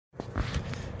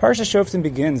Parshas Shoftim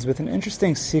begins with an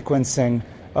interesting sequencing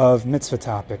of mitzvah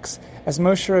topics. As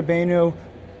Moshe Rabbeinu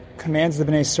commands the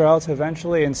Bnei Yisrael to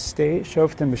eventually instate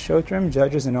Shoftim b'Shotrim,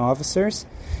 judges and officers,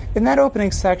 in that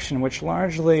opening section, which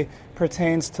largely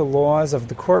pertains to laws of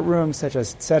the courtroom, such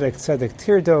as tzedek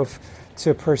tirdof,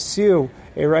 to pursue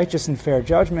a righteous and fair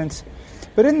judgment,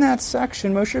 but in that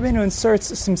section, Moshe Rabbeinu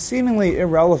inserts some seemingly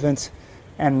irrelevant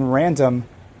and random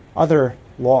other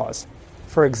laws.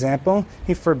 For example,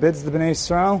 he forbids the Bnei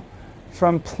Yisrael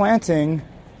from planting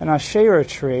an Asherah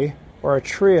tree, or a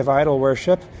tree of idol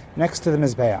worship, next to the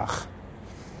Mizbeach.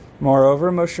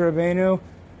 Moreover, Moshe Rabbeinu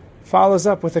follows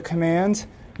up with a command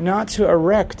not to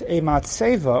erect a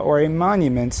matzeva, or a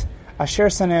monument, Asher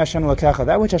Sanei Hashem Elokecha,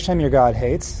 that which Hashem your God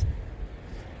hates.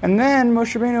 And then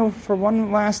Moshe Rabbeinu, for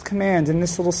one last command in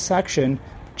this little section,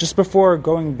 just before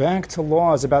going back to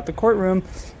laws about the courtroom,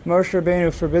 Moshe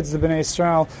Rabbeinu forbids the Bnei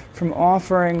Yisrael from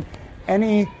offering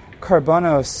any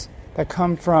karbanos that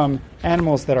come from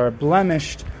animals that are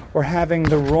blemished or having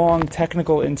the wrong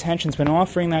technical intentions when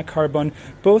offering that carbon,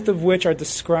 both of which are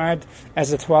described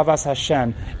as a toavas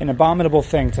Hashem, an abominable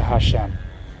thing to Hashem.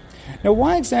 Now,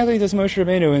 why exactly does Moshe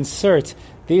Rabbeinu insert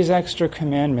these extra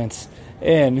commandments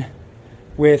in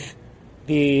with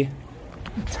the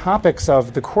topics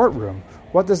of the courtroom?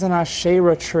 What does an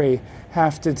Asherah tree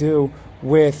have to do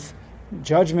with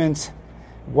judgment?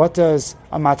 What does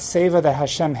a matzeva that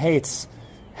Hashem hates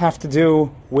have to do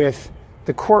with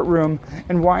the courtroom?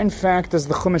 And why, in fact, does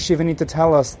the Chumash even need to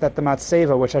tell us that the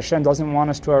matzeva, which Hashem doesn't want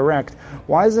us to erect,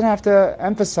 why does it have to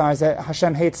emphasize that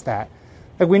Hashem hates that?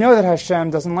 Like, we know that Hashem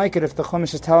doesn't like it if the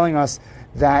Chumash is telling us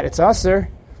that it's usher.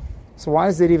 So why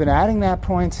is it even adding that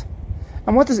point?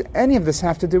 And what does any of this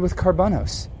have to do with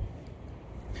karbanos?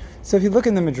 So if you look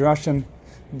in the Midrashim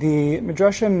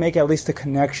make at least a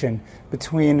connection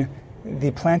between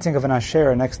the planting of an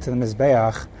Asherah next to the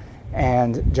Mizbeach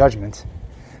and judgment.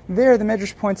 There, the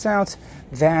Midrash points out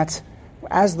that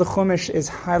as the Chumash is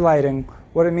highlighting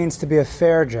what it means to be a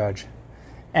fair judge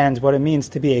and what it means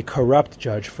to be a corrupt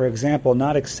judge, for example,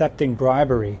 not accepting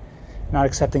bribery, not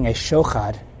accepting a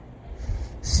shochad,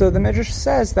 so the Midrash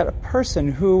says that a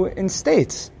person who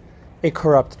instates a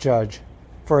corrupt judge,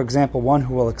 for example, one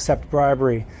who will accept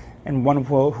bribery and one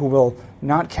who will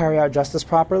not carry out justice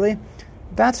properly,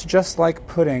 that's just like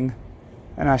putting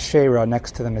an Asherah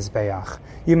next to the Mizbeach.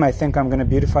 You might think I'm going to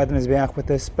beautify the Mizbeach with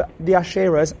this, but the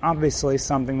Asherah is obviously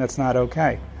something that's not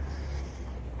okay.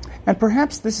 And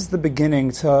perhaps this is the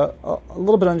beginning to a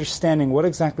little bit understanding what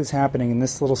exactly is happening in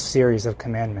this little series of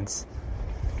commandments.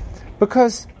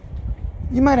 Because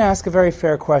you might ask a very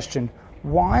fair question: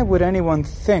 why would anyone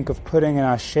think of putting an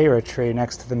Asherah tree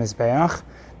next to the Mizbeach?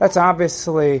 It's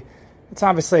obviously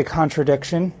a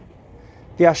contradiction.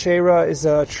 The Asherah is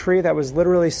a tree that was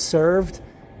literally served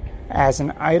as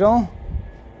an idol.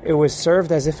 It was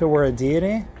served as if it were a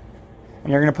deity. And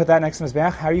you're going to put that next to the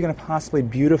Mizbeach? How are you going to possibly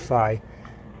beautify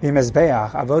the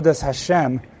Mizbeach, Avodas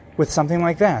Hashem, with something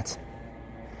like that?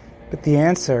 But the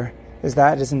answer is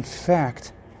that is in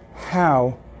fact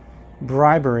how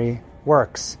bribery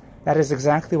works. That is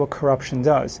exactly what corruption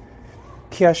does.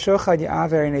 The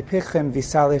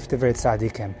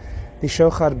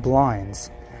shochad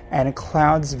blinds, and it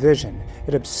clouds vision.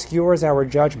 It obscures our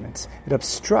judgments. It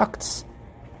obstructs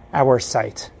our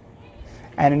sight.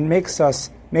 And it makes us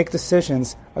make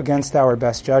decisions against our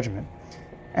best judgment.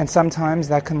 And sometimes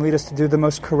that can lead us to do the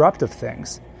most corrupt of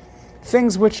things.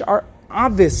 Things which are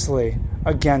obviously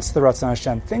against the Ratzon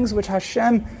Hashem. Things which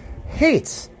Hashem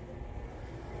hates.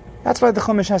 That's why the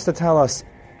Chumash has to tell us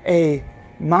a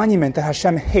monument that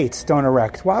Hashem hates, don't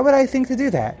erect. Why would I think to do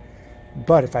that?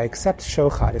 But if I accept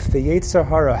shochad, if the Yetzer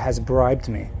Hara has bribed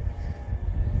me,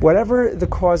 whatever the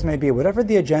cause may be, whatever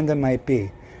the agenda might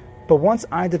be, but once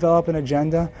I develop an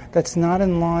agenda that's not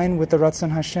in line with the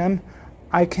Ratzon Hashem,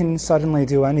 I can suddenly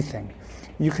do anything.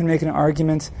 You can make an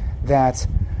argument that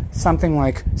something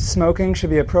like smoking should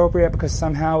be appropriate because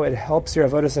somehow it helps your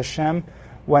Avodas Hashem,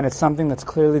 when it's something that's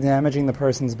clearly damaging the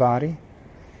person's body.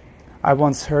 I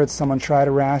once heard someone try to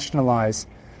rationalize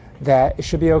that it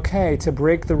should be okay to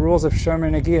break the rules of Shomer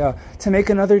Negiah to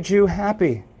make another Jew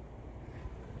happy,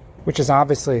 which is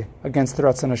obviously against the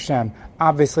Ratzon Hashem,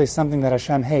 obviously something that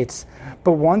Hashem hates.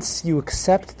 But once you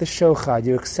accept the shochad,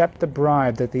 you accept the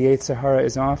bribe that the Yetzer Hara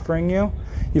is offering you,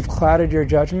 you've clouded your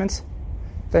judgment,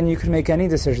 then you can make any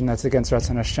decision that's against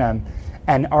Ratzon Hashem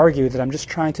and argue that I'm just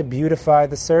trying to beautify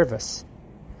the service.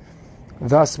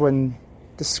 Thus, when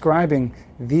describing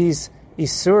these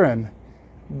Isurim,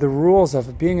 the rules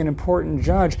of being an important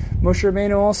judge, Moshe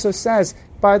Rabbeinu also says,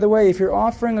 by the way, if you're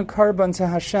offering a karban to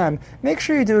Hashem, make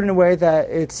sure you do it in a way that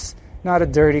it's not a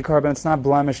dirty korban, it's not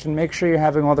blemished, and make sure you're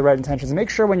having all the right intentions. And make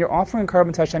sure when you're offering a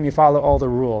korban to Hashem, you follow all the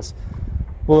rules.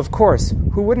 Well, of course,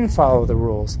 who wouldn't follow the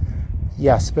rules?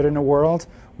 Yes, but in a world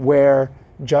where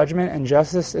judgment and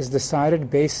justice is decided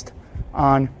based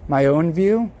on my own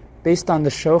view, based on the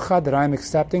shochad that I'm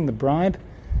accepting, the bribe,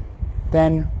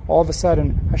 then all of a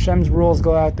sudden Hashem's rules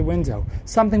go out the window.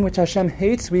 Something which Hashem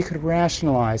hates, we could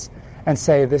rationalize and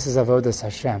say this is avodas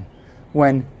Hashem,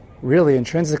 when really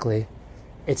intrinsically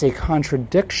it's a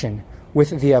contradiction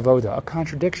with the avodah, a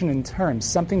contradiction in terms,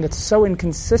 something that's so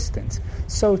inconsistent,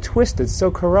 so twisted,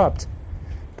 so corrupt.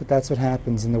 But that's what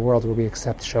happens in the world where we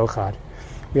accept shochad.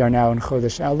 We are now in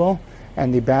Chodesh Elul,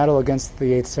 and the battle against the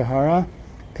Yetzer Hara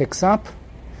picks up,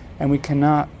 and we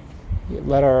cannot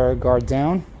let our guard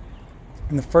down.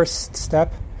 And the first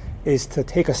step is to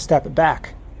take a step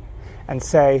back and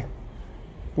say,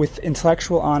 with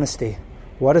intellectual honesty,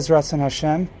 what is Ratzon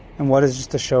Hashem and what is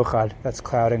just a shochad that's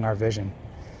clouding our vision?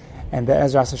 And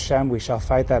Be'ezras Hashem, we shall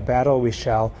fight that battle. We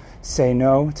shall say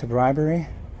no to bribery,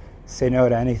 say no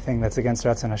to anything that's against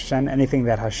Ratzon Hashem, anything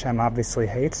that Hashem obviously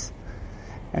hates.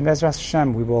 And Be'ezras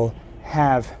Hashem, we will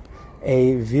have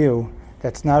a view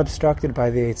that's not obstructed by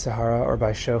the Yetzer Hara or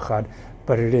by shochad,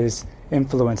 but it is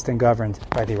influenced and governed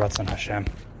by the Ratzon Hashem.